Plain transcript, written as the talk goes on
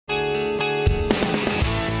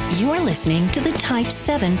You're listening to the Type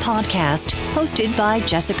 7 podcast, hosted by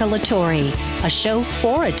Jessica Latore, a show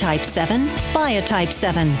for a Type 7 by a Type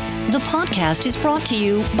 7. The podcast is brought to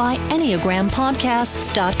you by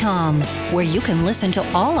EnneagramPodcasts.com, where you can listen to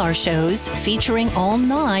all our shows featuring all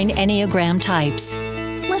 9 Enneagram types.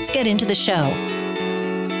 Let's get into the show.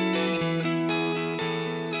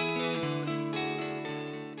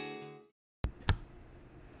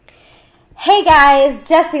 Hey guys,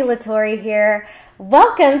 Jessie Latore here.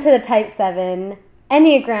 Welcome to the Type 7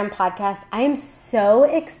 Enneagram podcast. I am so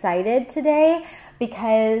excited today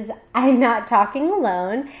because I'm not talking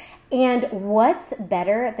alone. And what's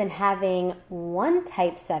better than having one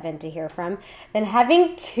Type 7 to hear from than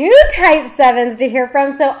having 2 Type 7s to hear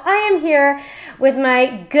from? So I am here with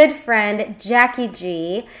my good friend, Jackie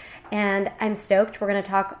G. And I'm stoked. We're going to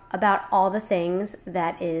talk about all the things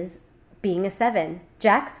that is being a 7.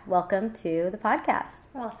 Jax, welcome to the podcast.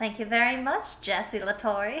 Well, thank you very much, Jessie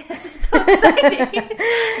Latore. This is so exciting.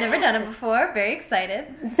 Never done it before. Very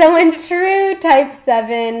excited. So in true Type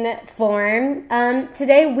 7 form,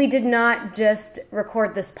 today we did not just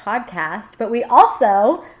record this podcast, but we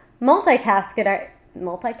also multitasked. That's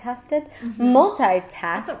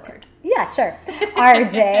a word. Yeah, sure. Our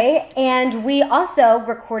day. And we also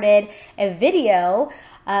recorded a video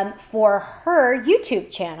for her YouTube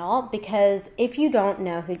channel, because if you don't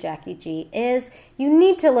know who Jackie G is, you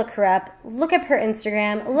need to look her up. Look up her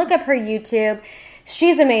Instagram. Look up her YouTube.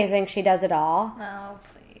 She's amazing. She does it all. Oh,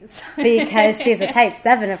 please. Because she's a Type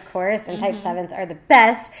 7, of course, and Type 7s are the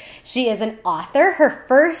best. She is an author. Her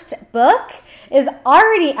first book is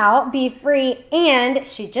already out, Be Free, and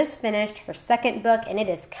she just finished her second book, and it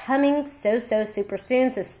is coming so super soon,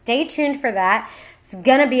 so stay tuned for that. It's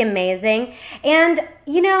gonna be amazing. And,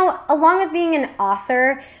 you know, along with being an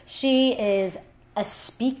author, she is a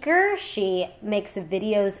speaker. She makes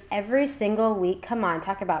videos every single week. Come on,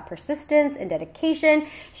 talk about persistence and dedication.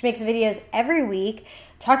 She makes videos every week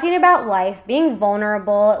talking about life, being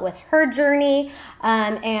vulnerable with her journey,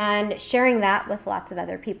 and sharing that with lots of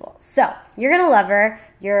other people. So you're going to love her.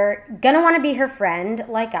 You're going to want to be her friend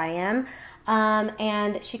like I am.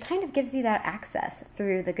 And she kind of gives you that access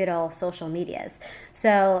through the good old social medias.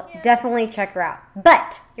 So definitely check her out.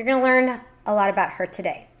 But you're going to learn a lot about her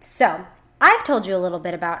today. So I've told you a little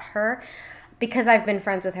bit about her because I've been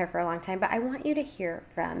friends with her for a long time, but I want you to hear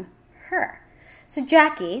from her. So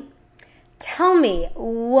Jackie, tell me,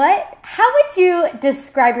 how would you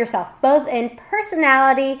describe yourself, both in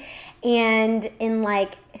personality and in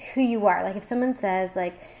like who you are? Like if someone says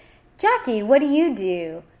like, Jackie, what do you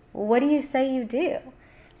do? What do you say you do?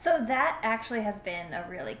 So that actually has been a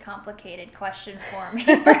really complicated question for me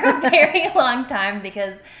for a very long time,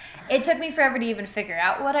 because it took me forever to even figure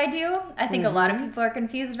out what I do. I think a lot of people are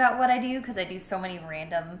confused about what I do because I do so many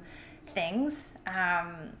random things.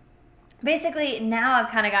 Basically, now I've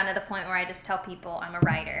kind of gotten to the point where I just tell people I'm a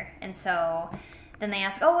writer. And so then they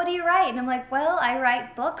ask, oh, what do you write? And I'm like, well, I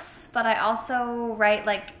write books, but I also write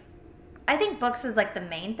I think books is like the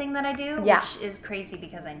main thing that I do, which is crazy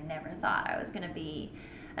because I never thought I was going to be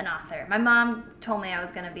an author. My mom told me I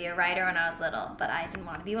was going to be a writer when I was little, but I didn't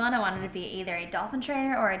want to be one. I wanted to be either a dolphin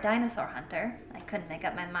trainer or a dinosaur hunter. I couldn't make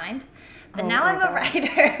up my mind. But now I'm a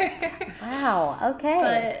writer. Wow,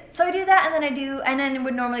 okay. So I do that, and then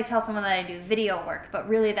would normally tell someone that I do video work, but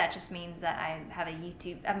really that just means that I have a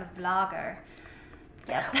YouTube, I'm a vlogger.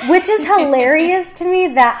 Yep. Which is hilarious to me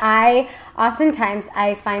that I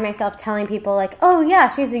find myself telling people like, oh yeah,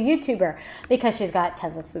 she's a YouTuber, because she's got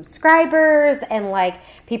tons of subscribers and like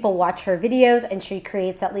people watch her videos and she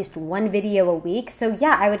creates at least one video a week. So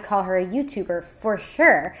yeah, I would call her a YouTuber for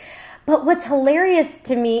sure. But what's hilarious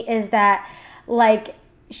to me is that like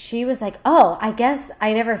she was like, oh, I guess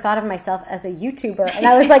I never thought of myself as a YouTuber. And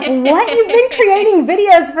I was like, what? You've been creating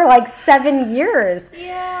videos for like 7 years.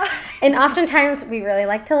 Yeah. And oftentimes we really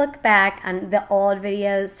like to look back on the old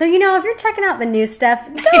videos. So, you know, if you're checking out the new stuff,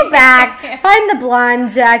 go back, find the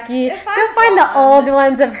blonde Jackie, go find the old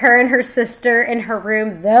ones of her and her sister in her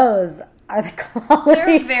room. Those are the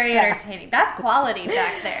quality. They're very entertaining. That's quality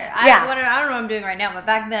back there. I don't know what I'm doing right now, but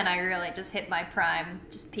back then I really just hit my prime,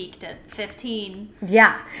 just peaked at 15.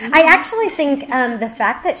 Yeah. I actually think the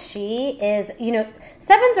fact that she is, you know,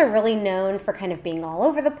 7s are really known for kind of being all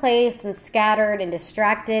over the place and scattered and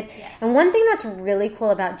distracted. Yes. And one thing that's really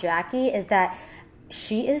cool about Jackie is that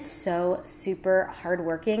she is so super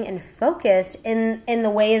hardworking and focused in the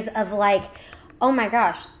ways of like, oh my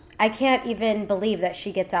gosh, I can't even believe that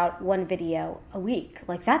she gets out one video a week.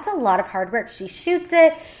 Like, that's a lot of hard work. She shoots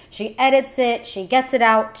it, she edits it, she gets it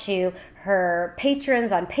out to her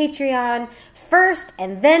patrons on Patreon first,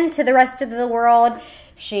 and then to the rest of the world.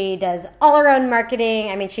 She does all her own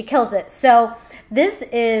marketing. I mean, she kills it. So this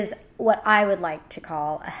is what I would like to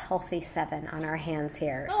call a healthy 7 on our hands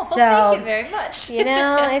here. Oh, so, thank you very much. You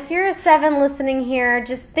know, if you're a 7 listening here,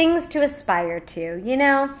 just things to aspire to, you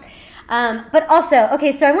know? But also,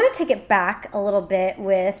 okay, so I want to take it back a little bit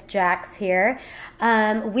with Jax here.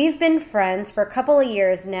 We've been friends for a couple of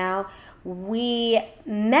years now. We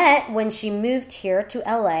met when she moved here to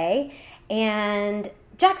LA. And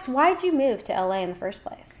Jax, why'd you move to LA in the first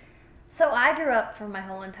place? So I grew up for my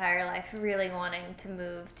whole entire life really wanting to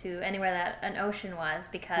move to anywhere that an ocean was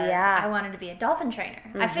because I wanted to be a dolphin trainer.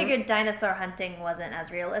 I figured dinosaur hunting wasn't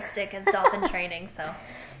as realistic as dolphin training, so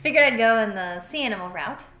figured I'd go in the sea animal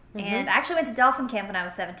route. And I actually went to dolphin camp when I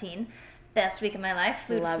was 17. Best week of my life.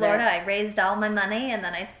 Flew to Florida. I raised all my money, and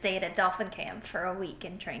then I stayed at dolphin camp for a week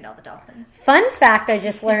and trained all the dolphins. Fun fact I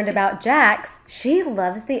just learned about Jax. She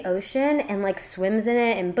loves the ocean and like swims in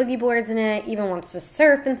it and boogie boards in it, even wants to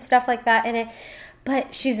surf and stuff like that in it.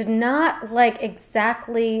 But she's not like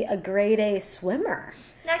exactly a grade A swimmer.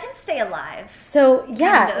 Now I can stay alive. So,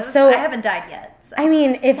 yeah. Kind of. So I haven't died yet. So. I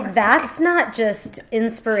mean, if that's not just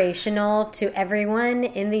inspirational to everyone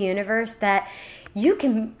in the universe that you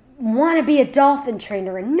can want to be a dolphin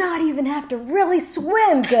trainer and not even have to really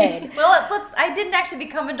swim good. Well, I didn't actually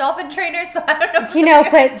become a dolphin trainer, so I don't know. You know,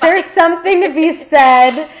 but there's something to be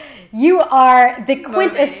said. You are the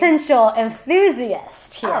quintessential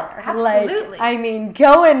enthusiast here. Oh, absolutely. Like, I mean,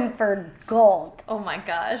 going for gold. Oh my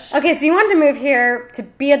gosh. Okay, so you wanted to move here to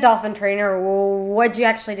be a dolphin trainer. What'd you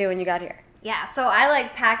actually do when you got here? Yeah, so I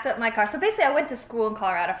packed up my car. So basically I went to school in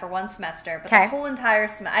Colorado for one semester, but the whole entire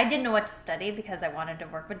semester, I didn't know what to study because I wanted to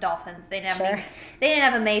work with dolphins. They didn't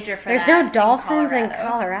have a major for There's that. There's no dolphins in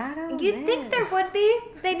Colorado? You'd think there would be.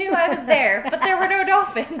 They knew I was there, but there were no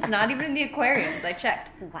dolphins, not even in the aquariums. I checked.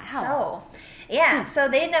 Wow. So, yeah, so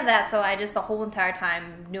they didn't have that, so I just the whole entire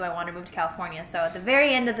time knew I wanted to move to California. So at the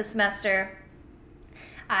very end of the semester,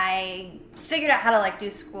 I figured out how to do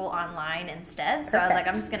school online instead. So I was like,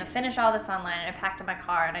 I'm just going to finish all this online. And I packed up my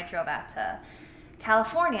car and I drove out to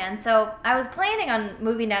California. And so I was planning on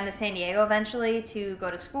moving down to San Diego eventually to go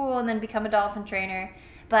to school and then become a dolphin trainer.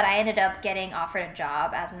 But I ended up getting offered a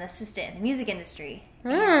job as an assistant in the music industry.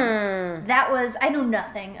 That was, I know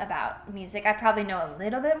nothing about music. I probably know a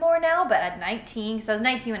little bit more now, but at 19, because I was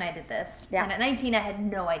 19 when I did this. Yeah. And at 19, I had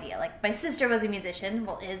no idea. My sister was a musician,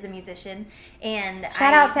 is a musician. And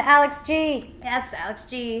Shout out to Alex G. Yes, Alex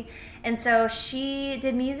G. And so she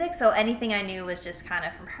did music, so anything I knew was just kind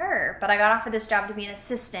of from her. But I got offered this job to be an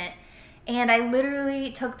assistant. And I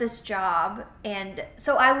literally took this job, and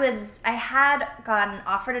so I had gotten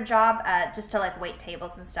offered a job just to wait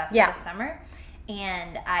tables and stuff for the summer,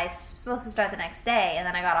 and I was supposed to start the next day, and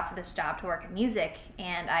then I got offered this job to work in music,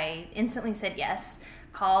 and I instantly said yes,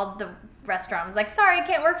 called the restaurant, was like, sorry, I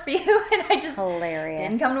can't work for you, and I just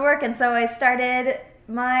didn't come to work, and so I started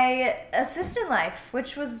my assistant life,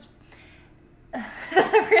 which was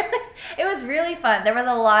it was really fun. There was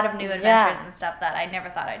a lot of new adventures and stuff that I never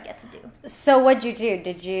thought I'd get to do. So what'd you do?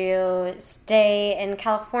 Did you stay in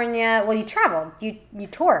California? Well, you traveled. You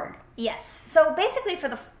toured. Yes. So basically for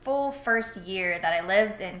the full first year that I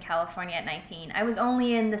lived in California at 19, I was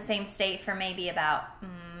only in the same state for maybe about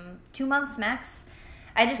 2 months max.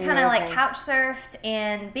 I just kind of couch surfed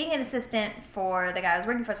and being an assistant for the guy I was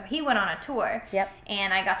working for. So he went on a tour. Yep.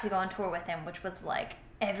 And I got to go on tour with him, which was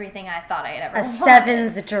everything I thought I had ever wanted.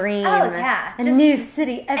 Seven's dream. Oh, yeah. A new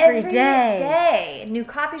city every day. New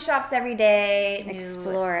coffee shops every day.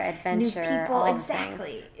 Explore, adventure, new people.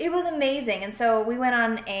 Exactly. It was amazing. And so we went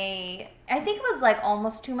on I think it was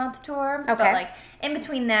almost 2-month tour. Okay. But in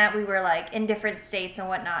between that, we were in different states and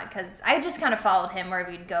whatnot because I just kind of followed him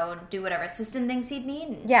wherever he'd go and do whatever assistant things he'd need.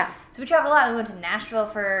 And so we traveled a lot. We went to Nashville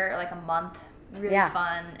for a month. Really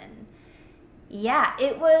fun. And yeah,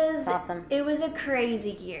 it was awesome. It was a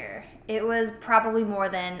crazy year. It was probably more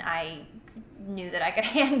than I knew that I could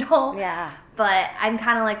handle. Yeah. But I'm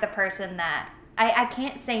kind of the person that I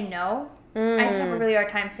can't say no. I just have a really hard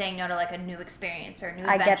time saying no to a new experience or a new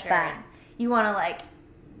adventure. I get that. And you want to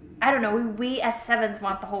I don't know, we as sevens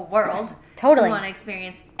want the whole world. Totally. We want to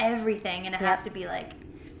experience everything and it has to be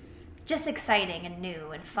just exciting and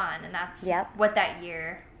new and fun, and that's Yep. what that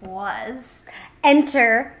year was.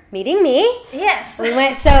 Enter meeting me. Yes. We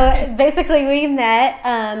went, so basically we met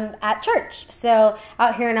at church. So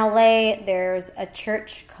out here in LA, there's a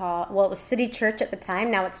church called, well, it was City Church at the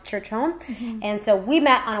time. Now it's Church Home. And so we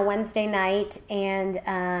met on a Wednesday night,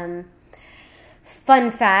 and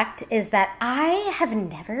fun fact is that I have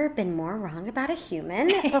never been more wrong about a human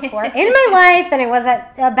before in my life than I was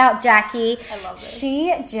about Jackie. I love it.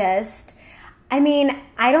 She just, I mean,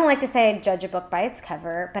 I don't like to say I judge a book by its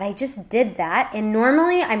cover, but I just did that. And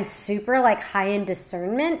normally I'm super like high in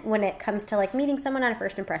discernment when it comes to like meeting someone on a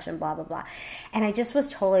first impression, blah, blah, blah. And I just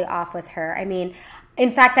was totally off with her. I mean, in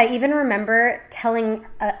fact, I even remember telling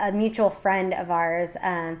a mutual friend of ours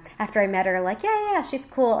after I met her, like, yeah, she's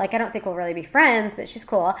cool. Like, I don't think we'll really be friends, but she's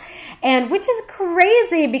cool. And which is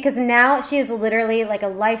crazy because now she is literally like a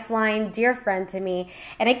lifeline, dear friend to me.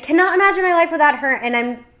 And I cannot imagine my life without her.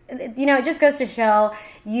 And it just goes to show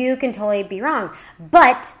you can totally be wrong.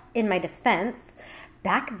 But in my defense,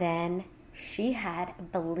 back then, she had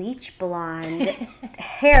bleach blonde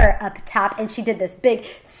hair up top, and she did this big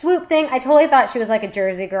swoop thing. I totally thought she was like a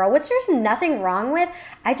Jersey girl, which there's nothing wrong with.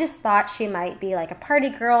 I just thought she might be like a party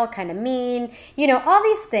girl, kind of mean, all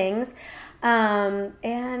these things.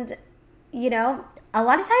 And a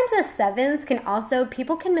lot of times as sevens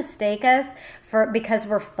people can mistake us because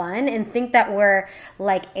we're fun and think that we're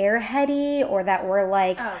like airheady or that we're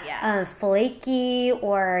like flaky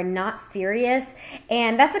or not serious.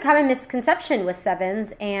 And that's a common misconception with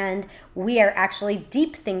sevens. And we are actually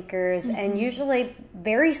deep thinkers and usually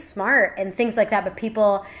very smart and things like that. But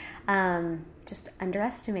people just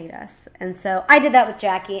underestimate us. And so I did that with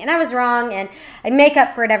Jackie, and I was wrong, and I make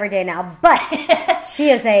up for it every day now. But she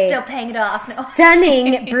is a still paying it off.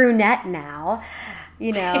 Stunning brunette now,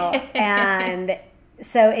 and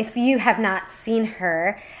so if you have not seen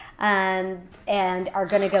her and are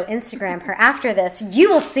going to go Instagram her after this, you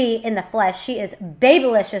will see in the flesh she is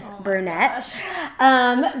babylicious brunette.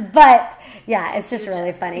 But yeah, it's just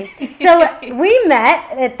really funny. So we met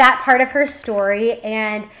at that part of her story,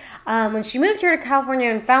 and when she moved here to California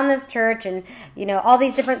and found this church and, all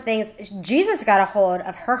these different things, Jesus got a hold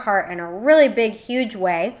of her heart in a really big, huge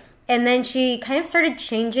way. And then she kind of started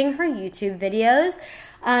changing her YouTube videos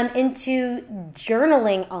into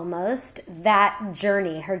journaling almost that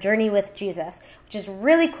journey, her journey with Jesus, which is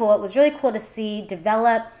really cool. It was really cool to see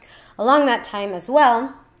develop along that time as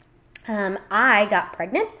well. I got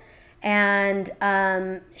pregnant. And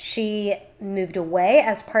she moved away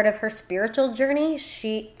as part of her spiritual journey.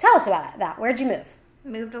 Tell us about that. Where'd you move?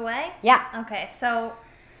 Moved away? Yeah. Okay, so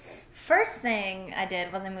first thing I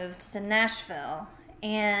did was I moved to Nashville.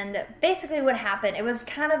 And basically what happened, it was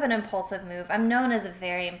kind of an impulsive move. I'm known as a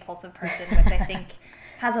very impulsive person, which I think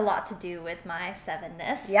has a lot to do with my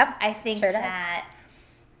sevenness. Yep, I think sure does. that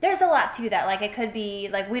there's a lot to that. Like, it could be,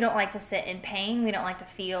 like, we don't like to sit in pain. We don't like to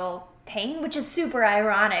feel pain, which is super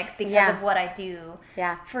ironic because of what I do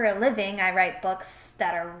for a living. I write books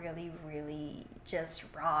that are really, really just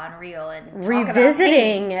raw and real and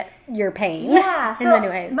revisiting your pain. Yeah, so in many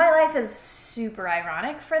ways. My life is super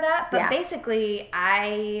ironic for that. But basically,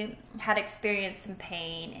 I had experienced some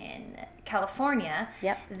pain in California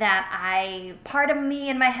that part of me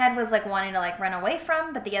in my head was like wanting to like run away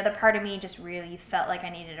from, but the other part of me just really felt like I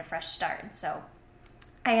needed a fresh start. So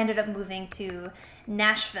I ended up moving to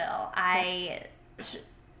Nashville. I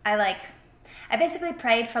basically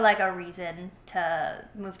prayed for like a reason to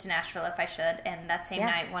move to Nashville if I should, and that same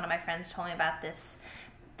night one of my friends told me about this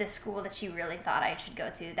school that she really thought I should go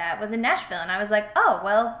to that was in Nashville, and I was like, oh,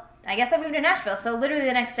 well, I guess I moved to Nashville. So literally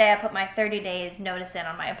the next day I put my 30 days notice in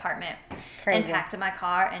on my apartment. Crazy. And packed in my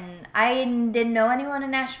car, and I didn't know anyone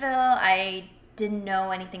in Nashville. I didn't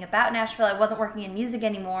know anything about Nashville. I wasn't working in music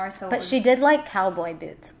anymore. But she did like cowboy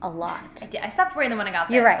boots a lot. I did. I stopped wearing them when I got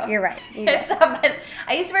there. You're right.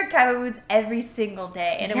 I used to wear cowboy boots every single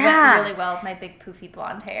day, and it went really well with my big poofy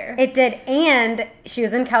blonde hair. It did, and she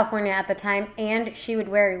was in California at the time, and she would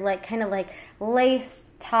wear like kind of like lace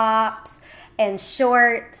tops and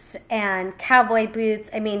shorts and cowboy boots.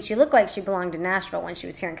 I mean, she looked like she belonged to Nashville when she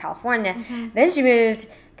was here in California. Mm-hmm. Then she moved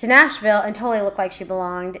to Nashville and totally looked like she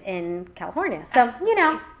belonged in California. So,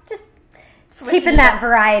 just keeping that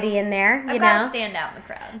variety in there, I've got to stand out in the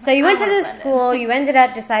crowd. So you went to this school, you ended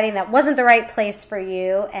up deciding that wasn't the right place for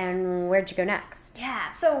you, and where'd you go next? Yeah,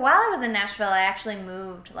 so while I was in Nashville, I actually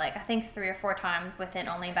moved, I think 3 or 4 times within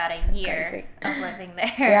only about a year of living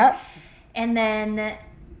there. Yep. And then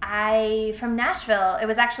from Nashville, it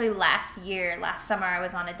was actually last summer, I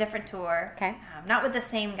was on a different tour. Okay. Not with the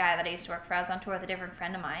same guy that I used to work for. I was on tour with a different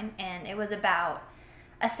friend of mine, and it was about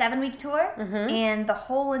a 7-week tour, and the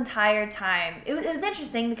whole entire time, it was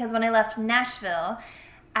interesting because when I left Nashville,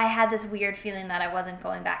 I had this weird feeling that I wasn't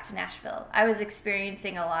going back to Nashville. I was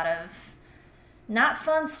experiencing a lot of not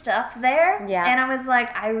fun stuff there, and I was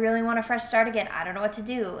like, I really want a fresh start again. I don't know what to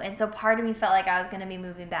do, and so part of me felt like I was going to be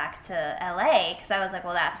moving back to LA because I was like,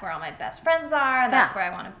 well, that's where all my best friends are, that's where I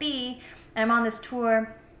want to be, and I'm on this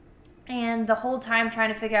tour, and the whole time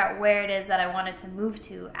trying to figure out where it is that I wanted to move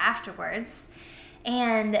to afterwards.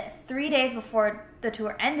 And 3 days before the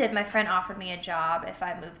tour ended, my friend offered me a job if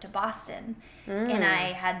I moved to Boston. And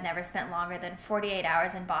I had never spent longer than 48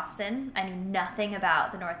 hours in Boston. I knew nothing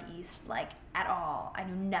about the Northeast, like, at all. I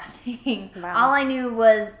knew nothing. Wow. All I knew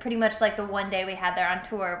was pretty much, like, the one day we had there on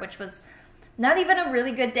tour, which was not even a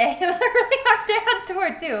really good day. It was a really hard day on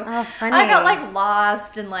tour, too. Oh, funny. I got, like,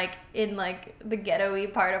 lost and, like, in, like, the ghetto-y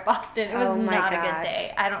part of Boston. It was not a good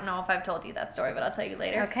day. I don't know if I've told you that story, but I'll tell you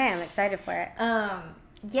later. Okay, I'm excited for it.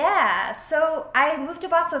 Yeah, so I moved to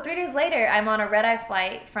Boston. 3 days later, I'm on a red-eye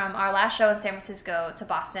flight from our last show in San Francisco to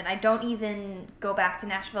Boston. I don't even go back to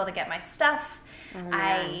Nashville to get my stuff.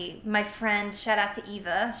 My friend, shout out to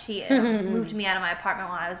Eva, she moved me out of my apartment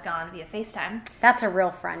while I was gone via FaceTime. That's a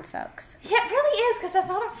real friend, folks. Yeah, it really is, because that's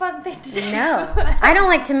not a fun thing to do. No, I don't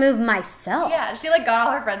like to move myself. Yeah, she like got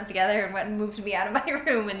all her friends together and went and moved me out of my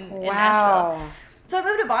room in Nashville. So I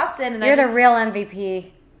moved to Boston. And You're the real MVP,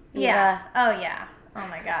 Eva. Yeah. Oh, yeah. Oh,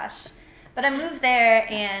 my gosh. But I moved there,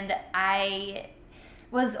 and I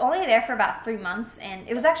was only there for about 3 months, and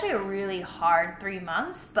it was actually a really hard 3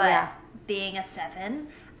 months, but being a 7,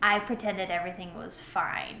 I pretended everything was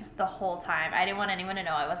fine the whole time. I didn't want anyone to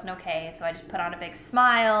know I wasn't okay, so I just put on a big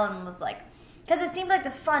smile and was like, because it seemed like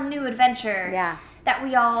this fun new adventure that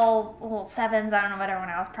we all, well, 7s, I don't know about everyone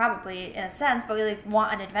else, probably in a sense, but we like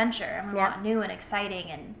want an adventure, and we want new and exciting,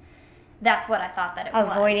 and that's what I thought that it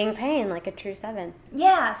was. Avoiding pain like a true 7.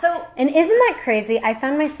 Yeah, so... And isn't that crazy? I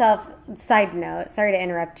found myself, side note, sorry to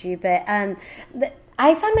interrupt you, but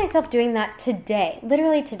I found myself doing that today,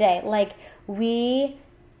 literally today. Like, we,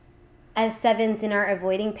 as 7s in our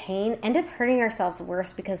avoiding pain, end up hurting ourselves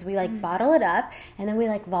worse because we, like, bottle it up, and then we,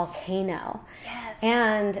 like, volcano. Yes.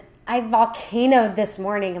 And I volcanoed this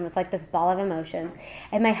morning and was like this ball of emotions.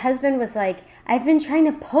 And my husband was like, I've been trying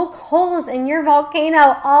to poke holes in your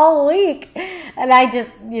volcano all week. And I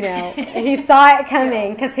just, you know, he saw it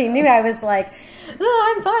coming because he knew I was like,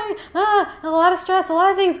 oh, I'm fine. A lot of stress, a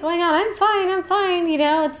lot of things going on. I'm fine. You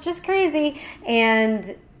know, it's just crazy.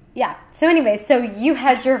 And yeah. So anyway, so you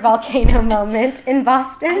had your volcano moment in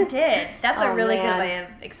Boston? I did. That's a really good way of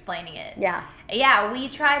explaining it. Yeah. Yeah, we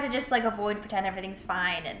try to just like avoid, pretend everything's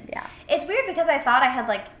fine, and it's weird because I thought I had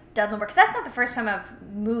like done the work. Because that's not the first time I've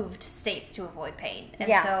moved states to avoid pain, and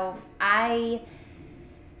so I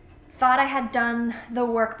thought I had done the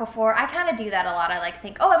work before. I kind of do that a lot. I like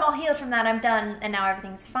think, oh, I'm all healed from that, I'm done, and now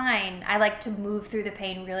everything's fine. I like to move through the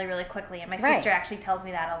pain really, really quickly, and my sister actually tells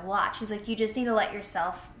me that a lot. She's like, you just need to let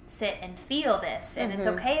yourself sit and feel this, and it's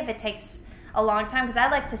okay if it takes a long time, because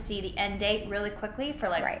I like to see the end date really quickly for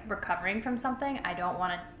like recovering from something. I don't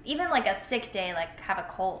want to, even like a sick day, like have a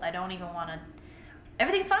cold, I don't even want to,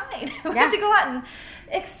 everything's fine. We have to go out and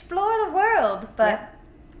explore the world. But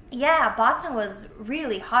yeah, Boston was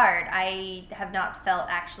really hard. I have not felt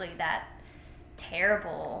actually that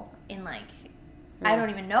terrible in like, I don't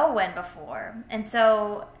even know when before. And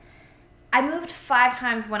so I moved 5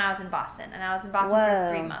 times when I was in Boston, and I was in Boston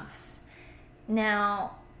for 3 months.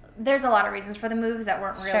 Now, there's a lot of reasons for the moves that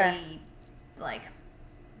weren't really like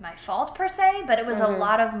my fault per se, but it was a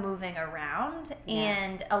lot of moving around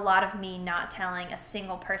and a lot of me not telling a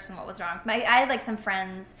single person what was wrong. I had like some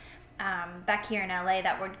friends back here in LA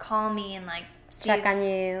that would call me and like check on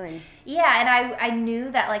you, and and I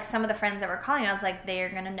knew that like some of the friends that were calling, I was like, they're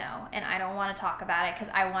gonna know, and I don't want to talk about it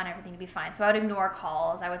because I want everything to be fine. So I would ignore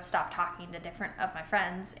calls, I would stop talking to different of my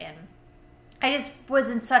friends, and I just was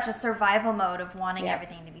in such a survival mode of wanting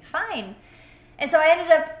everything to be fine. And so I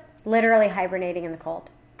ended up literally hibernating in the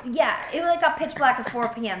cold. Yeah, it like got pitch black at 4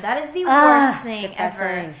 p.m. That is the worst thing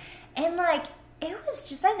ever. And like, it was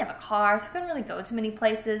just, I didn't have a car, so I couldn't really go to many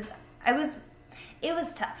places. It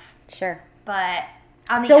was tough. Sure. But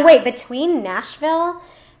wait, between Nashville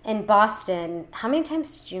and Boston, how many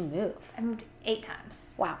times did you move? I moved 8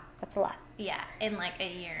 times. Wow, that's a lot. Yeah, in like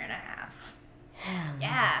a year and a half.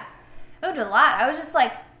 Yeah. I moved a lot. I was just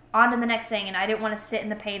like on to the next thing, and I didn't want to sit in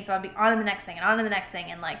the pain, so I'd be on to the next thing and on to the next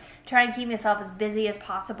thing, and like trying to keep myself as busy as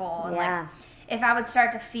possible. And like, if I would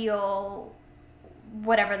start to feel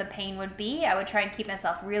whatever the pain would be, I would try and keep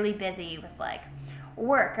myself really busy with like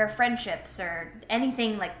work or friendships or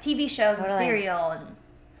anything, like TV shows and cereal and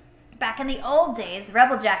back in the old days,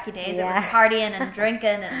 Rebel Jackie days, it was partying and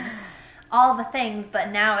drinking and all the things, but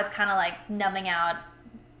now it's kind of like numbing out.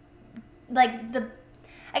 Like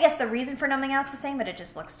I guess the reason for numbing out is the same, but it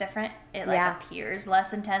just looks different. It appears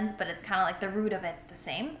less intense, but it's kind of like the root of it's the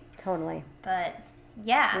same. Totally. But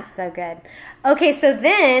yeah. It's so good. Okay, so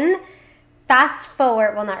then fast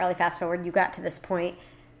forward, well, not really fast forward, you got to this point.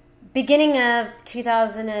 Beginning of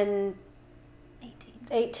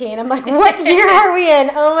 2018. I'm like, what year are we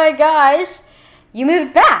in? Oh my gosh. You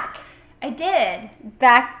moved back. I did.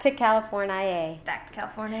 Back to California. Back to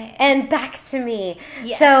California. And back to me.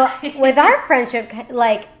 Yes. So with our friendship,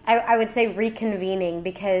 like, I would say reconvening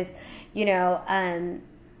because, you know,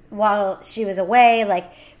 while she was away,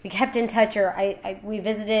 like, we kept in touch, or we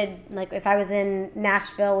visited, like, if I was in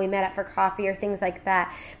Nashville, we met up for coffee or things like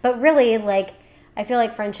that. But really, like, I feel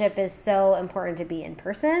like friendship is so important to be in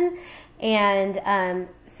person. And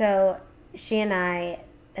so she and I,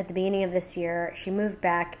 at the beginning of this year, she moved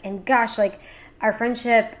back, and gosh, like, our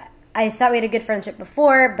friendship, I thought we had a good friendship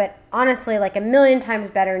before, but honestly, like, a million times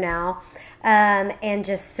better now. And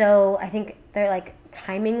just so, I think they're, like,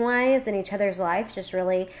 timing wise in each other's life, just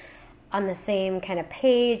really on the same kind of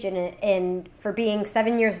page. And for being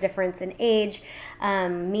 7 years difference in age,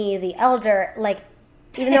 me, the elder, like,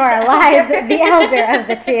 even though our lives, the elder of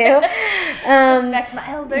the two. Respect my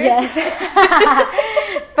elders. Yes.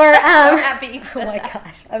 So happy. Oh my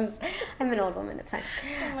gosh, I'm an old woman. It's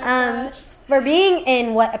fine. For being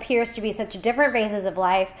in what appears to be such different phases of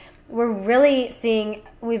life,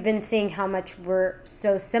 we've been seeing how much we're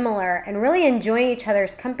so similar and really enjoying each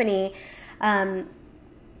other's company. And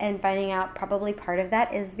finding out probably part of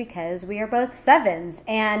that is because we are both sevens.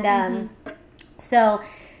 And so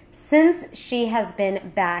since she has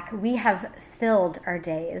been back, we have filled our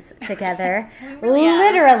days together.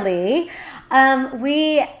 Literally.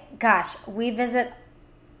 We visit,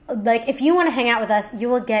 like, if you want to hang out with us, you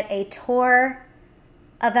will get a tour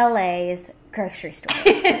of LA's grocery stores.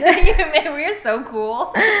 We're so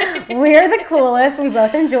cool. We're the coolest. We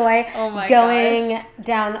both enjoy going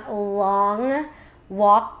down long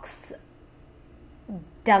walks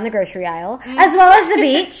down the grocery aisle, as well as the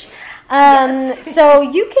beach. So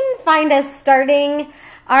you can find us starting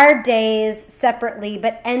our days separately,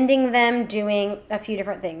 but ending them doing a few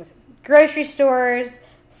different things. Grocery stores,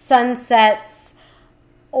 sunsets,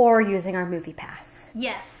 or using our movie pass.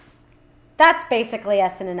 Yes. That's basically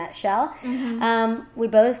us in a nutshell. We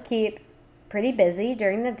both keep pretty busy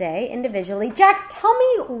during the day individually. Jax, tell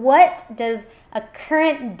me, what does a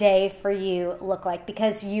current day for you look like?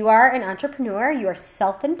 Because you are an entrepreneur, you are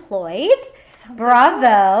self-employed.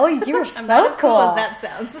 Bravo, so cool. You are so not as cool. As that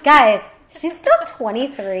sounds. Guys, she's still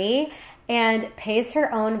 23 and pays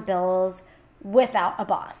her own bills without a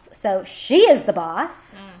boss. So she is the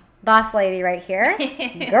boss. Boss lady right here.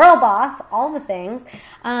 Girl boss, all the things.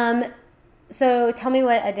 So tell me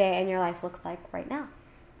what a day in your life looks like right now.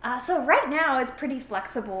 So right now it's pretty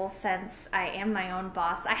flexible since I am my own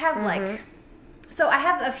boss. I have I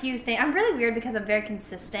have a few things. I'm really weird because I'm very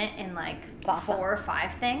consistent in like 4 or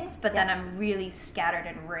 5 things, but then I'm really scattered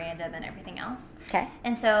and random and everything else. Okay.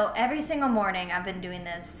 And so every single morning, I've been doing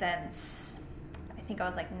this since I think I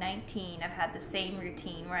was like 19. I've had the same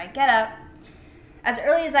routine where I get up as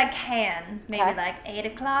early as I can, maybe like 8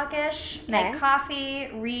 o'clock-ish, make coffee,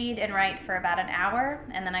 read, and write for about an hour,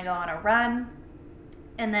 and then I go on a run.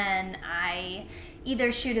 And then I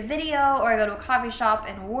either shoot a video or I go to a coffee shop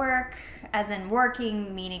and work, as in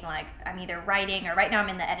working, meaning like I'm either writing, or right now I'm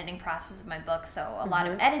in the editing process of my book, so a lot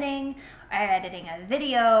of editing, editing a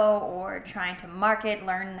video, or trying to market,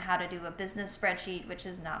 learn how to do a business spreadsheet, which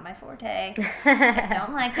is not my forte. I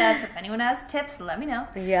don't like that, so if anyone has tips, let me know.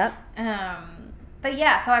 Yep. But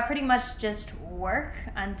yeah, so I pretty much just work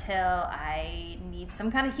until I need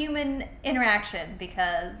some kind of human interaction,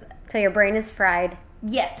 because... So your brain is fried.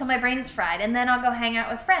 Yes, so my brain is fried, and then I'll go hang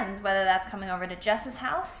out with friends, whether that's coming over to Jess's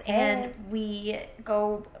house, and we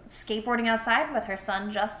go skateboarding outside with her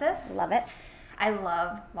son, Justice. Love it. I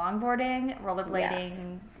love longboarding, rollerblading. Yes.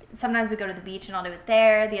 Sometimes we go to the beach and I'll do it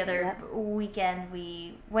there. The other weekend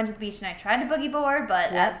we went to the beach and I tried to boogie board,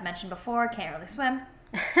 but as mentioned before, can't really swim.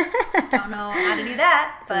 Don't know how to do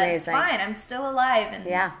that, but it's fine. I'm still alive and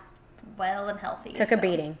well and healthy. Took a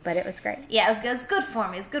beating, but it was great. Yeah, it was good for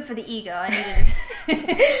me. It was good for the ego. I needed it.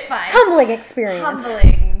 It's fine. Humbling experience.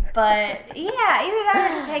 Humbling. But yeah, either that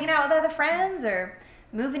or just hanging out with other friends or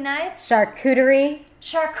movie nights. Charcuterie.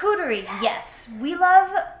 Yes. We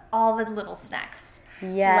love all the little snacks.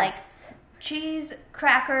 Yes. Like cheese,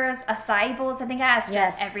 crackers, acai bowls. I think I asked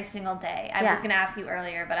Yes. Jess every single day. I Yeah. was going to ask you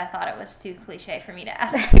earlier, but I thought it was too cliche for me to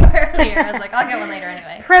ask you earlier. I was like, I'll get one later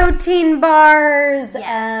anyway. Protein bars.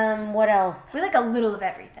 Yes. What else? We like a little of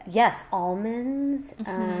everything. Yes, almonds.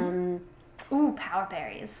 Ooh, power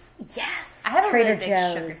berries. Yes, I have Trader a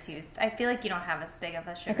really big sugar tooth. I feel like you don't have as big of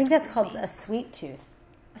a sugar tooth. I think that's as called me. a sweet tooth.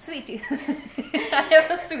 A sweet tooth. I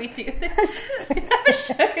have a sweet tooth. I have a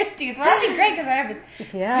sugar tooth. Well, that'd be great because I have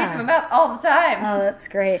sweets in my mouth all the time. Oh, that's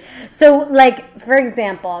great. So, like, for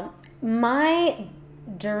example, my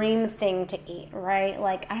dream thing to eat, right?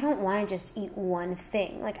 Like, I don't want to just eat one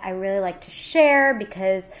thing. Like, I really like to share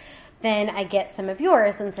because then I get some of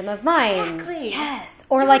yours and some of mine. Exactly. Yes.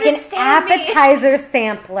 Or You like an understand me. appetizer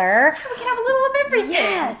sampler. We can have a little of everything.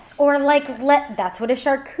 Yes. Or like, that's what a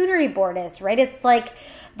charcuterie board is, right? It's like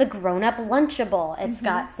the grown-up Lunchable. It's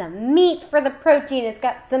got some meat for the protein. It's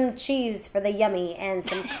got some cheese for the yummy and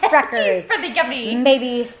some crackers. Cheese for the yummy.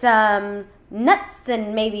 Maybe some nuts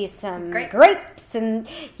and maybe some Grapes. grapes and,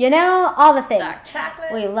 all the things. Dark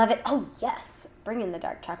chocolate. We love it. Oh, yes. Bring in the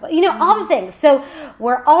dark chocolate. All the things. So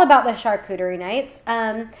we're all about the charcuterie nights,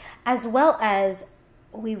 as well as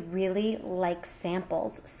we really like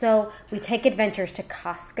samples. So we take adventures to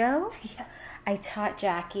Costco. Yes. I taught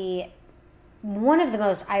Jackie one of the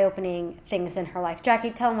most eye-opening things in her life.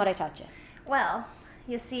 Jackie, tell them what I taught you. Well,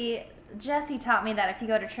 you see, Jessie taught me that if you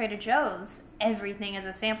go to Trader Joe's, everything is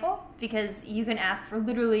a sample because you can ask for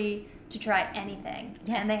literally to try anything,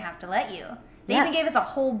 Yes. and they have to let you. They even gave us a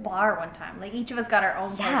whole bar one time. Like, each of us got our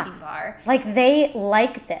own protein bar. Like, they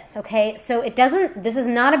like this, okay? So this is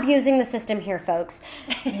not abusing the system here, folks.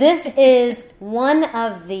 This is one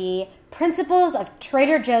of the principles of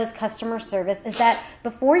Trader Joe's customer service is that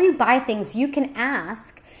before you buy things, you can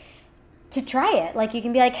ask to try it. Like, you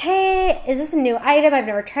can be like, hey, is this a new item? I've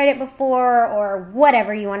never tried it before, or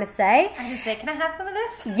whatever you want to say. I just say, can I have some of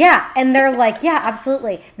this? Yeah, and they're like, yeah,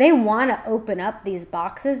 absolutely. They want to open up these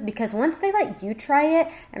boxes because once they let you try it,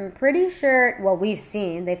 I'm pretty sure, well,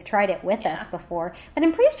 they've tried it with us before, but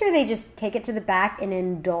I'm pretty sure they just take it to the back and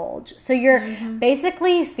indulge. So you're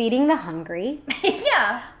basically feeding the hungry.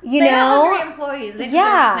 Yeah. You They're know? hungry employees. They deserve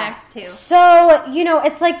snacks too. So,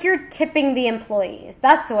 it's like you're tipping the employees.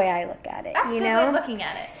 That's the way I look at it. That's a good way of looking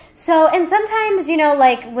at it. So, and sometimes,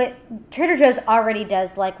 like what Trader Joe's already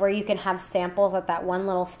does, like where you can have samples at that one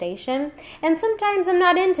little station. And sometimes I'm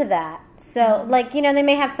not into that. So, they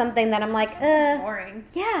may have something that I'm like, It's boring.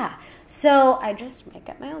 yeah. So I just make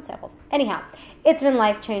up my own samples. Anyhow, it's been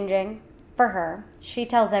life-changing for her. She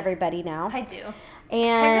tells everybody now. I do.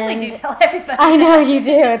 And I really do tell everybody. I know you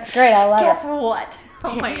do. It's great. I love Guess it. what?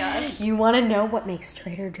 Oh my gosh. You want to know what makes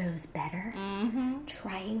Trader Joe's better?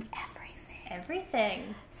 Trying everything.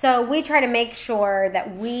 Everything. So we try to make sure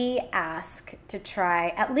that we ask to try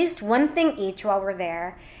at least one thing each while we're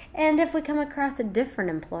there. And if we come across a different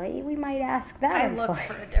employee, we might ask that I employee. look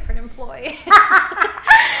for a different employee.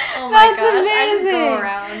 Oh my That's gosh. amazing. I just go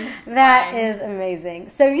around. It's That fine. is amazing.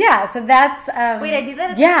 So yeah, so that's Wait, I do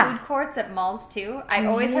that at the food courts at malls too. I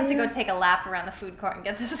always have to go take a lap around the food court and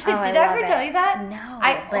get this. Oh, Did I I ever love tell it. you that? No,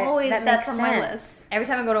 I but always that that's makes on my sense. list. Every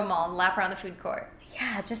time I go to a mall, lap around the food court.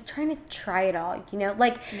 Yeah, just trying to try it all.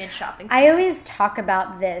 Like Mid shopping. I always talk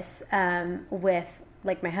about this with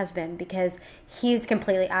like my husband because he's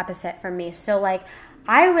completely opposite from me. So like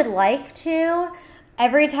I would like to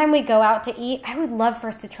every time we go out to eat, I would love for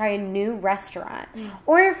us to try a new restaurant.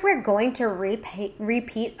 Or if we're going to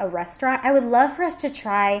repeat a restaurant, I would love for us to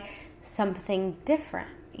try something different,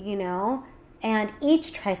 and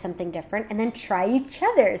each try something different and then try each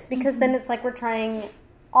other's because then it's like we're trying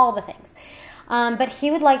all the things. But he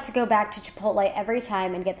would like to go back to Chipotle every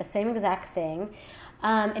time and get the same exact thing,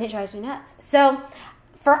 and it drives me nuts. So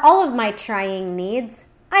for all of my trying needs,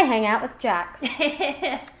 I hang out with Jax.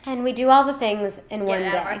 And we do all the things in one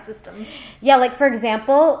Get day. out of our systems. Yeah, like for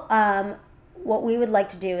example, what we would like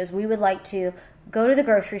to do is we would like to go to the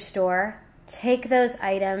grocery store, take those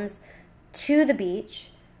items to the beach.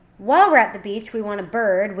 While we're at the beach, we want a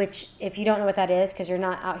bird, which if you don't know what that is, because you're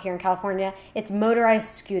not out here in California, it's motorized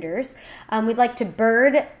scooters. We'd like to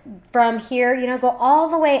bird from here, go all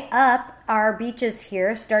the way up our beaches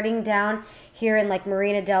here, starting down here in like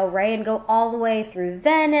Marina Del Rey and go all the way through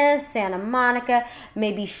Venice, Santa Monica,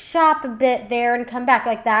 maybe shop a bit there and come back.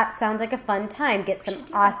 Like that sounds like a fun time. Get some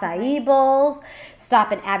acai bowls,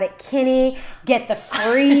 stop in Abbot Kinney, get the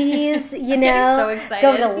freeze, so excited.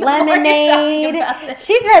 go to The more you're Lemonade. talking about this.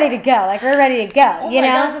 She's ready to go. Like we're ready to go, Oh my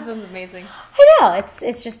gosh, that sounds amazing. I know,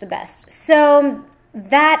 it's just the best. So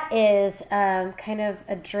that is kind of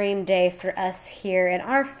a dream day for us here in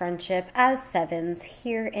our friendship as sevens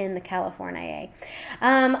here in the California.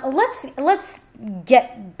 Let's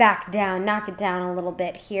get back down, knock it down a little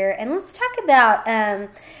bit here, and let's talk about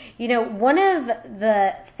one of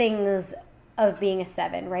the things of being a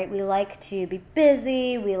seven, right? We like to be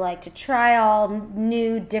busy. We like to try all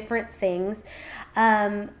new, different things.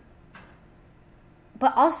 But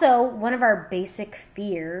also, one of our basic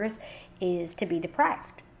fears is to be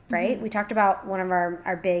deprived, right? We talked about one of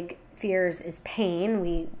our big fears is pain.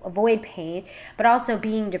 We avoid pain, but also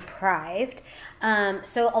being deprived.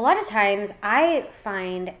 So a lot of times I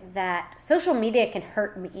find that social media can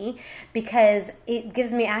hurt me because it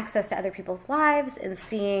gives me access to other people's lives and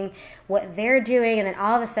seeing what they're doing, and then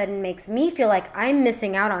all of a sudden makes me feel like I'm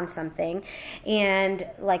missing out on something, and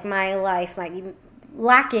like my life might be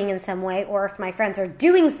lacking in some way, or if my friends are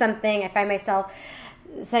doing something, I find myself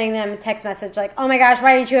sending them a text message like, oh my gosh,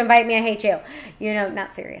 why didn't you invite me? I hate you.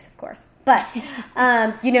 Not serious, of course. But,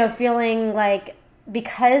 feeling like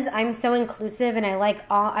because I'm so inclusive and I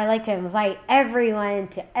like to invite everyone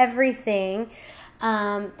to everything,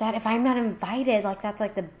 that if I'm not invited, like that's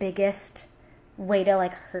like the biggest way to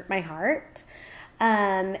like hurt my heart.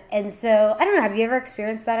 And so, I don't know, have you ever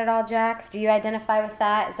experienced that at all, Jax? Do you identify with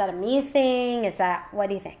that? Is that a me thing? What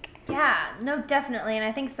do you think? Yeah, no, definitely. And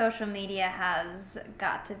I think social media has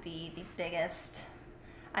got to be the biggest,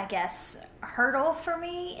 I guess, hurdle for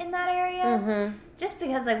me in that area. Mm-hmm. Just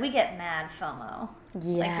because, like, we get mad FOMO.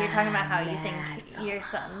 Yeah. Like, you're talking about how you think FOMO. Your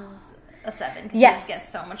son's a 7. Because yes. He just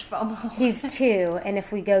gets so much FOMO. He's 2. And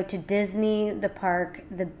if we go to Disney, the park,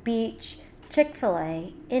 the beach,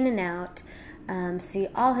 Chick-fil-A, In-N-Out, see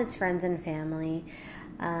all his friends and family,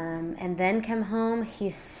 and then come home,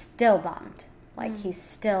 he's still bummed. Like, he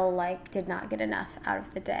still, like, did not get enough out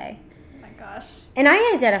of the day. Oh, my gosh. And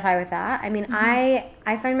I identify with that. I mean, I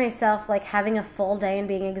find myself, like, having a full day and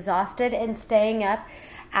being exhausted and staying up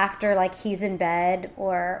after, like, he's in bed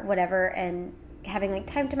or whatever and having, like,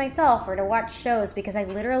 time to myself or to watch shows because I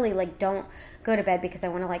literally, like, don't go to bed because I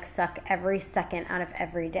want to, like, suck every second out of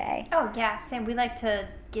every day. Oh, yeah, same. We like to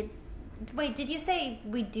get... Wait, did you say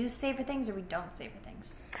we do savor things or we don't savor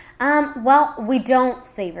things? Well, we don't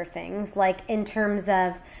savor things, like in terms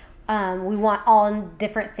of we want all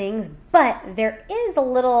different things, but there is a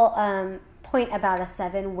little point about a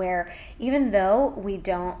 7 where even though we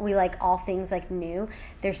like all things like new,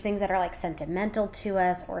 there's things that are like sentimental to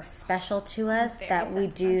us or special to us that we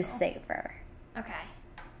do savor. Okay.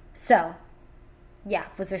 So, yeah,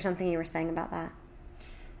 was there something you were saying about that?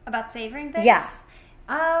 About savoring things? Yeah.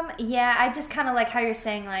 Yeah, I just kind of like how you're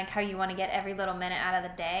saying, like, how you want to get every little minute out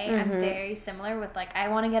of the day. Mm-hmm. I'm very similar with, like, I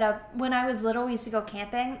want to get up. When I was little, we used to go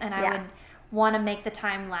camping, and I would want to make the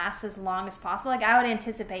time last as long as possible. Like, I would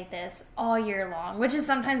anticipate this all year long, which is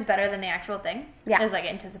sometimes better than the actual thing. Yeah. Is, like,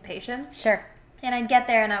 anticipation. Sure. And I'd get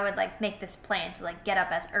there, and I would, like, make this plan to, like, get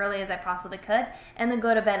up as early as I possibly could, and then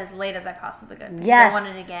go to bed as late as I possibly could. Because I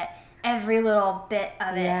wanted to get every little bit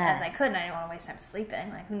of it as I could, and I didn't want to waste time sleeping.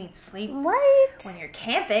 Like, who needs sleep? Right. When you're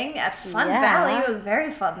camping at Fun Valley. It was very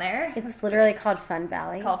fun there. It's literally called Fun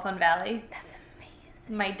Valley. It's called Fun Valley. That's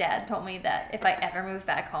amazing. My dad told me that if I ever move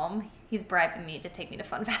back home, he's bribing me to take me to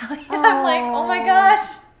Fun Valley. And I'm like, oh my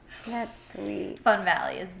gosh. That's sweet. Fun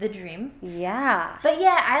Valley is the dream. Yeah. But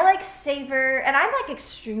yeah, I like savor, and I'm like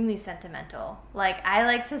extremely sentimental. Like, I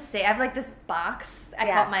like to say, I have like this box, I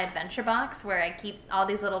call it my adventure box, where I keep all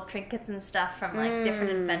these little trinkets and stuff from like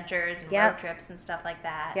different adventures and road trips and stuff like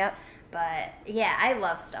that. Yep. But yeah, I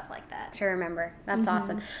love stuff like that. To remember. That's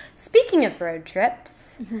awesome. Speaking of road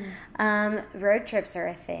trips, road trips are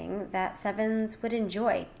a thing that 7s would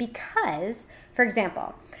enjoy because, for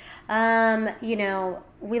example,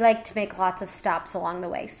 we like to make lots of stops along the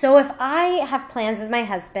way. So if I have plans with my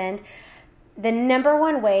husband, the number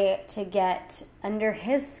one way to get under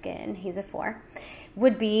his skin, he's a 4,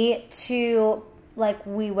 would be to, like,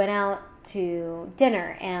 we went out to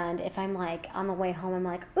dinner, and if I'm like on the way home, I'm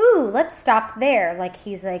like, ooh, let's stop there. Like,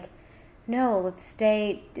 he's like, no, let's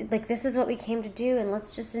stay, like, this is what we came to do, and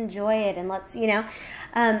let's just enjoy it, and let's,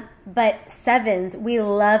 but 7s, we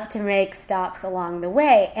love to make stops along the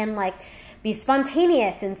way and like be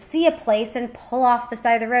spontaneous and see a place and pull off the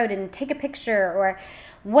side of the road and take a picture or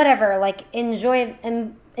whatever, like enjoy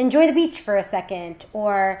the beach for a second,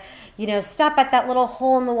 or stop at that little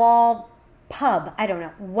hole in the wall pub, I don't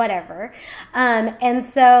know, whatever. And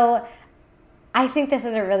so I think this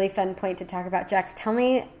is a really fun point to talk about. Jax, tell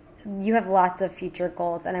me, you have lots of future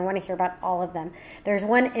goals, and I want to hear about all of them. There's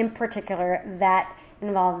one in particular that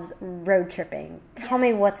involves road tripping. Tell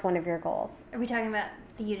me what's one of your goals. Are we talking about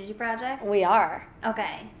The Unity Project? We are.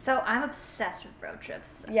 Okay, so I'm obsessed with road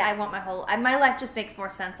trips. Yeah. I want my life just makes more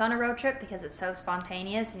sense on a road trip because it's so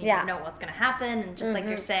spontaneous and you don't know what's going to happen. And just like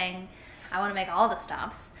you're saying, I want to make all the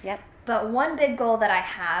stops. Yep. But one big goal that I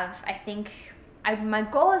have, I think, my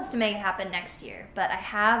goal is to make it happen next year. But I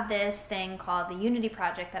have this thing called the Unity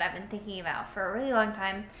Project that I've been thinking about for a really long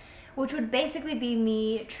time, which would basically be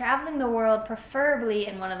me traveling the world, preferably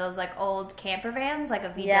in one of those like old camper vans, like a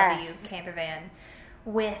VW camper van,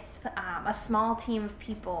 with a small team of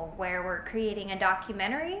people where we're creating a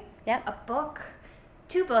documentary, a book,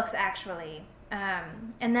 2 books actually,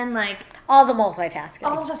 and then like all the multitasking,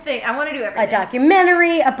 all the things. I want to do everything. A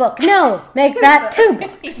documentary, a book. No, make that 2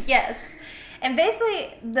 books. Yes, and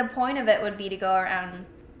basically the point of it would be to go around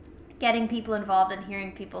getting people involved and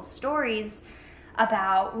hearing people's stories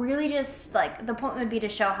about really just like the point would be to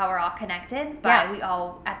show how we're all connected, but we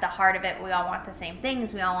all at the heart of it we all want the same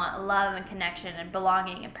things. We all want love and connection and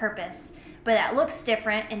belonging and purpose, but that looks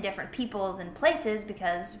different in different peoples and places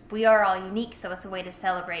because we are all unique. So it's a way to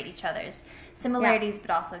celebrate each other's similarities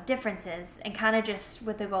but also differences, and kind of just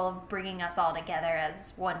with the goal of bringing us all together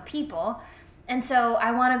as one people. And so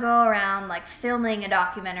I want to go around like filming a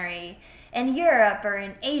documentary in Europe or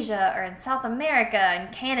in Asia or in South America and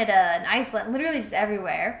Canada and Iceland, literally just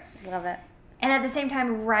everywhere. Love it. And at the same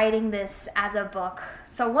time writing this as a book.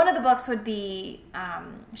 So one of the books would be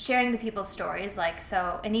sharing the people's stories. Like,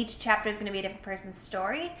 so in each chapter is going to be a different person's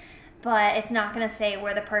story, but it's not going to say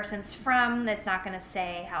where the person's from. It's not going to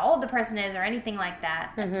say how old the person is or anything like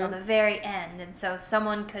that until the very end. And so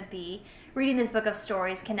someone could be reading this book of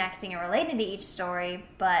stories, connecting and relating to each story,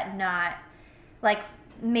 but not like...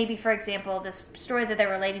 Maybe, for example, this story that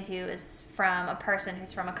they're relating to is from a person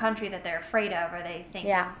who's from a country that they're afraid of or they think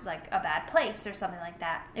is like a bad place or something like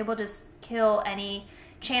that. It will just kill any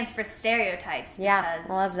chance for stereotypes. Yeah, I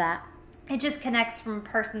love that. It just connects from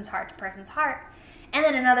person's heart to person's heart. And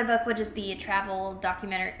then another book would just be a travel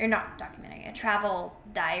documentary, or not documentary, a travel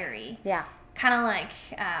diary. Yeah. Kind of like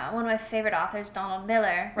one of my favorite authors, Donald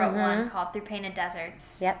Miller, wrote one called Through Painted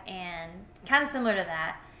Deserts. Yep. And kind of similar to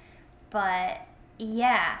that. But...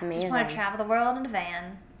 yeah, amazing. Just want to travel the world in a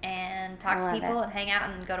van and talk to people and hang out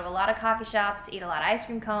and go to a lot of coffee shops, eat a lot of ice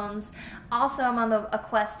cream cones. Also, I'm on a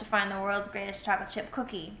quest to find the world's greatest chocolate chip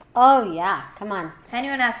cookie. Oh, yeah. Come on. If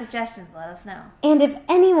anyone has suggestions, let us know. And if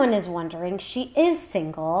anyone is wondering, she is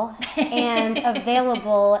single and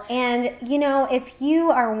available. And, you know, if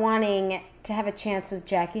you are wanting to have a chance with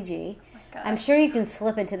Jackie G, I'm sure you can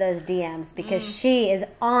slip into those DMs because she is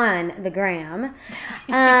on the gram.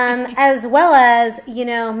 As well as, you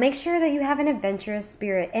know, make sure that you have an adventurous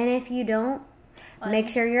spirit. And if you don't, make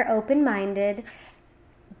sure you're open-minded,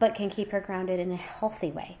 but can keep her grounded in a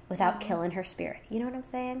healthy way without killing her spirit. You know what I'm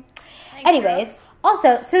saying? Thanks, anyways, girl.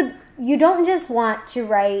 Also, so you don't just want to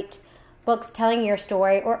write books telling your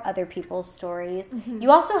story or other people's stories. You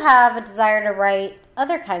also have a desire to write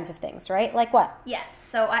other kinds of things, right? Like what? Yes.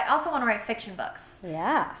 So I also want to write fiction books.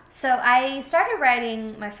 Yeah. So I started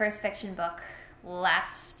writing my first fiction book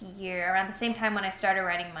last year, around the same time when I started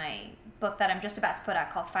writing my book that I'm just about to put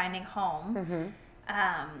out called Finding Home.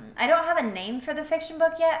 I don't have a name for the fiction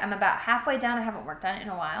book yet. I'm about halfway down. I haven't worked on it in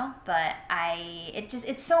a while, but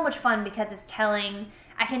it's so much fun because it's telling...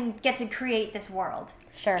 I can get to create this world.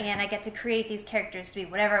 Sure. And I get to create these characters to be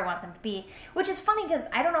whatever I want them to be. Which is funny because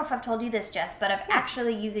I don't know if I've told you this, Jess, but I'm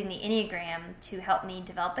actually using the Enneagram to help me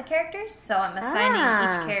develop the characters. So I'm assigning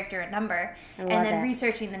each character a number and then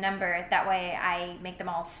researching the number. That way I make them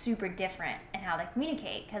all super different in how they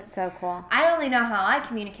communicate. Cause so cool. I only know how I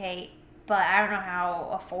communicate, but I don't know how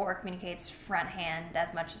a 4 communicates front hand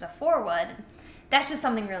as much as a 4 would. That's just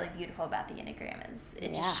something really beautiful about the Enneagram is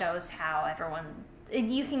it just shows how everyone...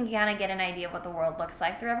 You can kind of get an idea of what the world looks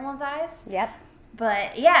like through everyone's eyes. Yep.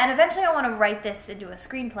 But yeah, and eventually I want to write this into a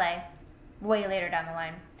screenplay way later down the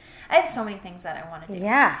line. I have so many things that I want to do.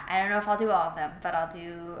 Yeah. I don't know if I'll do all of them, but I'll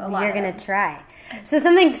do a lot. You're going to try. So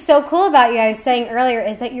something so cool about you, I was saying earlier,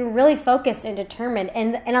 is that you're really focused and determined.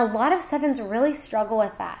 And a lot of 7s really struggle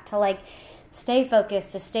with that, to like stay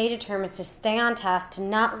focused, to stay determined, to stay on task, to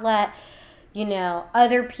not let, you know,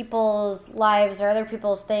 other people's lives or other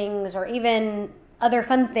people's things or even other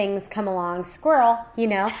fun things come along, squirrel, you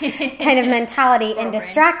know, kind of mentality and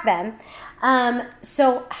distract them.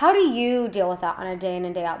 So how do you deal with that on a day in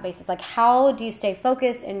and day out basis? Like, how do you stay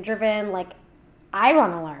focused and driven? Like, I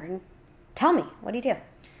want to learn. Tell me, what do you do?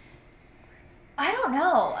 I don't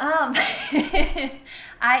know.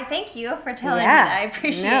 I thank you for telling me that. I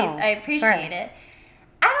appreciate it.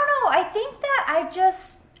 I don't know. I think that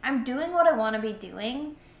I'm doing what I want to be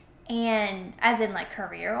doing. And as in like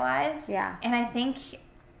career wise. Yeah. And I think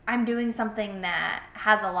I'm doing something that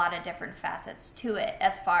has a lot of different facets to it,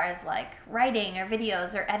 as far as like writing or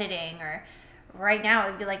videos or editing, or right now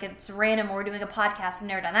it'd be like it's random, we're doing a podcast, I've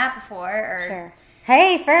never done that before. Or Sure.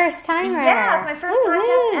 Hey, first timer. Yeah, it's my first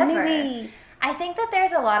podcast ever. Maybe. I think that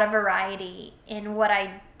there's a lot of variety in what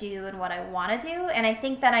I do and what I want to do, and I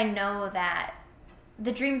think that I know that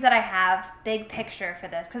the dreams that I have, big picture for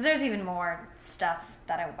this, because there's even more stuff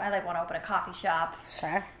that I like want to open a coffee shop.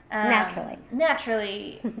 Sure.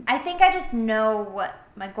 Naturally. I think I just know what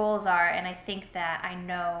my goals are, and I think that I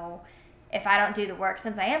know if I don't do the work,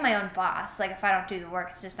 since I am my own boss, like if I don't do the work,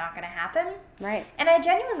 it's just not going to happen. Right. And I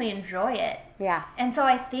genuinely enjoy it. Yeah. And so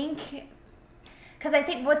I think, because I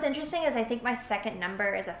think what's interesting is I think my second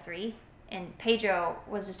number is a 3, and Pedro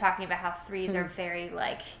was just talking about how 3s are very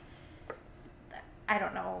like, I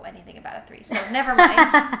don't know anything about a 3, so never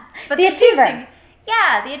mind. But the achiever.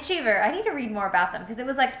 Yeah, the achiever. I need to read more about them because it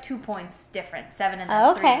was like 2 points different. 7 and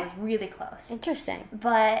then 3 was really close. Interesting.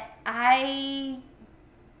 But I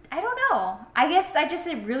don't know. I guess I just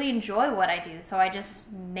really enjoy what I do, so I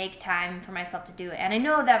just make time for myself to do it. And I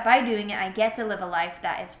know that by doing it, I get to live a life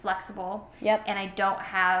that is flexible. Yep. And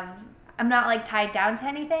I'm not like tied down to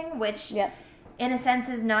anything, which in a sense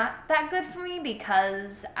is not that good for me,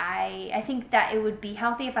 because I think that it would be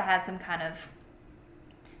healthy if I had some kind of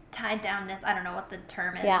tied downness. I don't know what the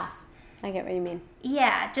term is. Yeah, I get what you mean.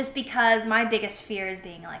 Yeah, just because my biggest fear is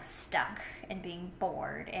being like stuck and being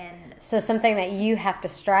bored. And so something that you have to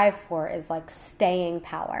strive for is like staying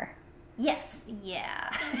power. Yes. Yeah.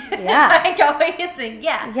 Yeah. I always think,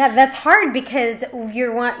 yeah. Yeah, that's hard because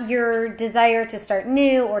your desire to start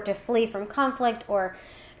new or to flee from conflict or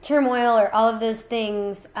turmoil or all of those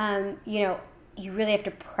things, you really have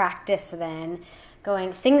to practice then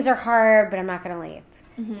going, things are hard, but I'm not going to leave.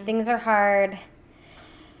 Mm-hmm. Things are hard,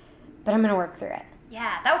 but I'm going to work through it.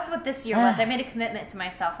 Yeah, that's what this year was. I made a commitment to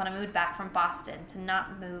myself when I moved back from Boston to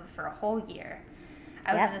not move for a whole year.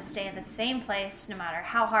 I was going to stay in the same place no matter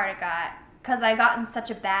how hard it got, because I got in such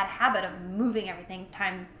a bad habit of moving everything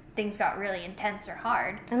time things got really intense or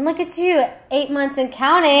hard. And look at you, 8 months and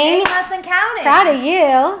counting. 8 months and counting. Proud of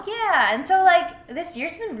you. Yeah, and so like this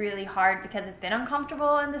year's been really hard because it's been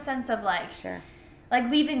uncomfortable in the sense of like, sure. Like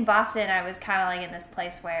leaving Boston, I was kind of like in this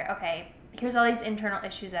place where, okay, here's all these internal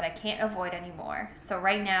issues that I can't avoid anymore. So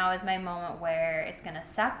right now is my moment where it's going to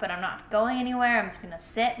suck, but I'm not going anywhere. I'm just going to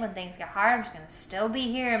sit when things get hard. I'm just going to still be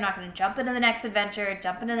here. I'm not going to jump into the next adventure,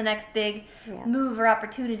 jump into the next big move or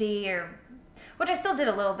opportunity, which I still did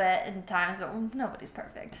a little bit in times, but nobody's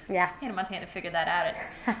perfect. Yeah. Hannah Montana figured that out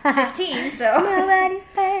at 15, so. Nobody's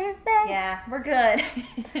perfect. Yeah, we're good.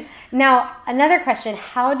 Now, another question.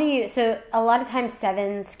 So a lot of times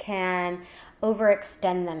 7s can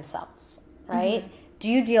overextend themselves, right? Mm-hmm.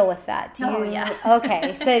 Do you deal with that? Yeah.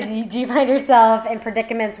 Okay, so do you find yourself in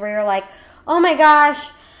predicaments where you're like, oh my gosh,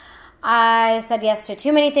 I said yes to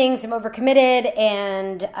too many things, I'm overcommitted,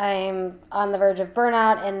 and I'm on the verge of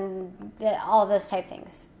burnout, and all those type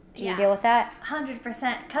things. Do you deal with that?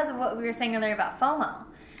 100%, because of what we were saying earlier about FOMO.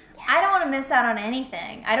 Yeah. I don't want to miss out on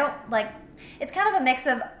anything. I don't, it's kind of a mix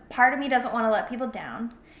of part of me doesn't want to let people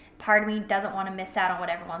down, part of me doesn't want to miss out on what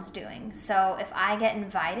everyone's doing. So if I get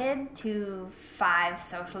invited to 5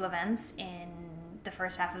 social events in the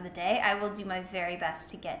first half of the day, I will do my very best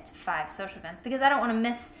to get to 5 social events, because I don't want to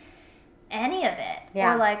miss any of it,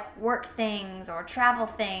 or work things or travel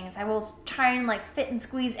things. I will try and fit and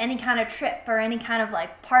squeeze any kind of trip or any kind of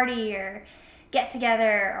party or get together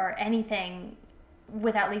or anything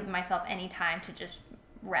without leaving myself any time to just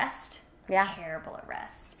rest. Terrible at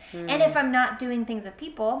rest. And if I'm not doing things with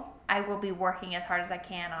people, I will be working as hard as I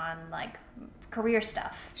can on career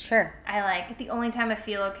stuff. Sure. The only time I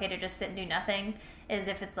feel okay to just sit and do nothing is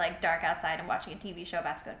if it's dark outside and watching a TV show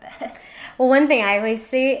about to go to bed. Well, one thing I always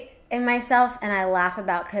see in myself, and I laugh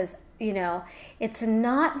about, because it's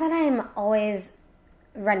not that I'm always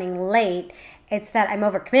running late, it's that I'm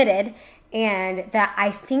overcommitted, and that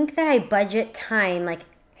I think that I budget time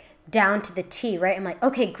down to the T, right? I'm like,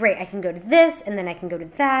 okay, great, I can go to this, and then I can go to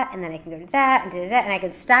that, and then I can go to that, and da-da-da, and I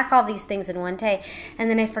can stack all these things in one day, and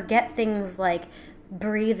then I forget things like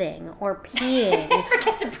breathing or peeing.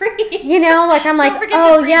 Forget to breathe. I'm like,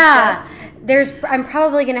 oh yeah, I'm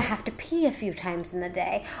probably going to have to pee a few times in the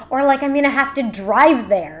day, or I'm going to have to drive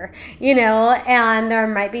there, and there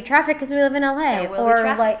might be traffic because we live in LA, or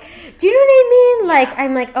do you know what I mean? Yeah.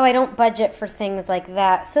 I'm like, oh, I don't budget for things like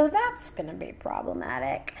that, so that's going to be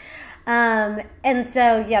problematic. And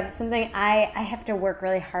so, that's something I have to work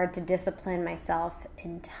really hard to discipline myself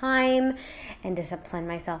in time and discipline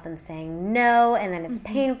myself in saying no, and then it's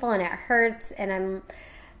painful and it hurts, and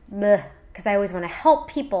because I always want to help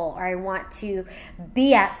people, or I want to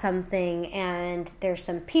be at something, and there's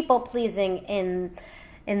some people pleasing in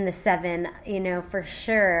the 7, for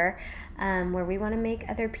sure, where we want to make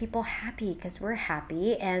other people happy because we're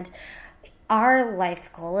happy, and our life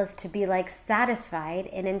goal is to be satisfied,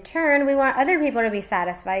 and in turn we want other people to be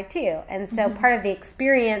satisfied too. And so part of the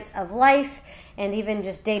experience of life, and even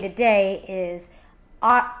just day to day, is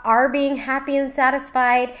our being happy and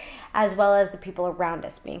satisfied, as well as the people around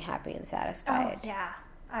us being happy and satisfied. Oh, yeah.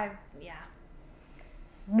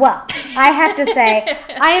 Well, I have to say,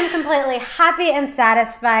 I am completely happy and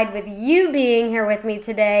satisfied with you being here with me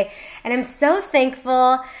today. And I'm so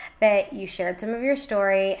thankful that you shared some of your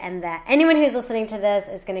story, and that anyone who's listening to this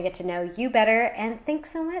is going to get to know you better. And thanks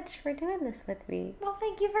so much for doing this with me. Well,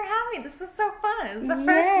 thank you for having me. This was so fun. It was the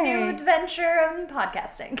first new adventure in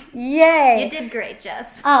podcasting. Yay. You did great,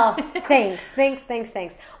 Jess. Oh, thanks.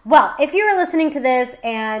 Well, if you were listening to this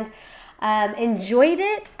and enjoyed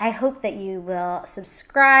it, I hope that you will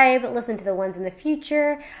subscribe, listen to the ones in the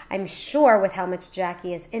future. I'm sure with how much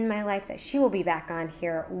Jackie is in my life that she will be back on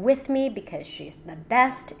here with me because she's the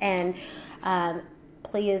best. And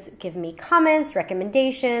please give me comments,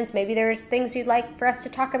 recommendations. Maybe there's things you'd like for us to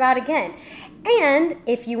talk about again. And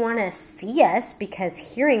if you want to see us, because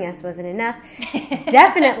hearing us wasn't enough,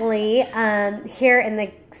 definitely here in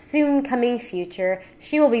the soon coming future,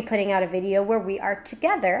 she will be putting out a video where we are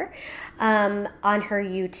together on her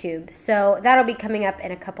YouTube. So that'll be coming up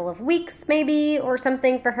in a couple of weeks maybe, or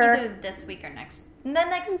something for her. Either this week or next. The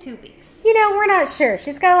next 2 weeks. We're not sure.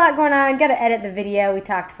 She's got a lot going on. Got to edit the video. We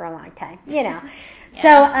talked for a long time, Yeah.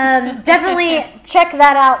 So definitely check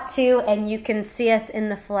that out too, and you can see us in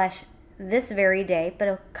the flesh this very day, but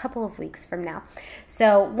a couple of weeks from now.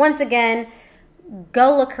 So once again,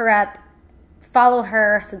 go look her up, follow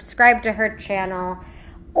her, subscribe to her channel,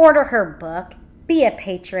 order her book, be a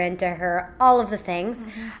patron to her, all of the things.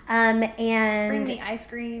 And bring me ice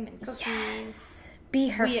cream and cookies. Yes, be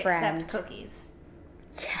her friend. We accept cookies.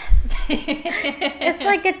 Yes.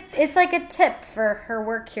 It's like a tip for her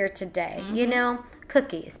work here today.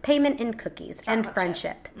 Cookies, payment in cookies, chocolate and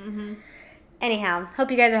friendship. Anyhow, hope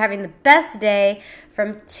you guys are having the best day.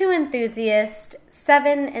 From 2 enthusiasts,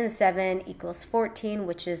 7 and 7 equals 14,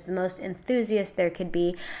 which is the most enthusiast there could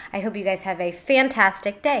be. I hope you guys have a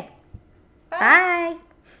fantastic day. Bye.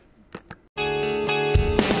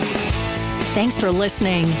 Thanks for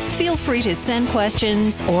listening. Feel free to send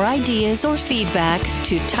questions or ideas or feedback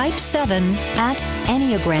to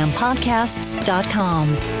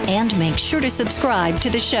type7@enneagrampodcasts.com. And make sure to subscribe to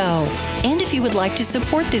the show. And if you would like to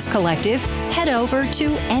support this collective, head over to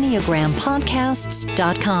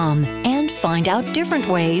enneagrampodcasts.com and find out different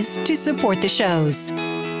ways to support the shows.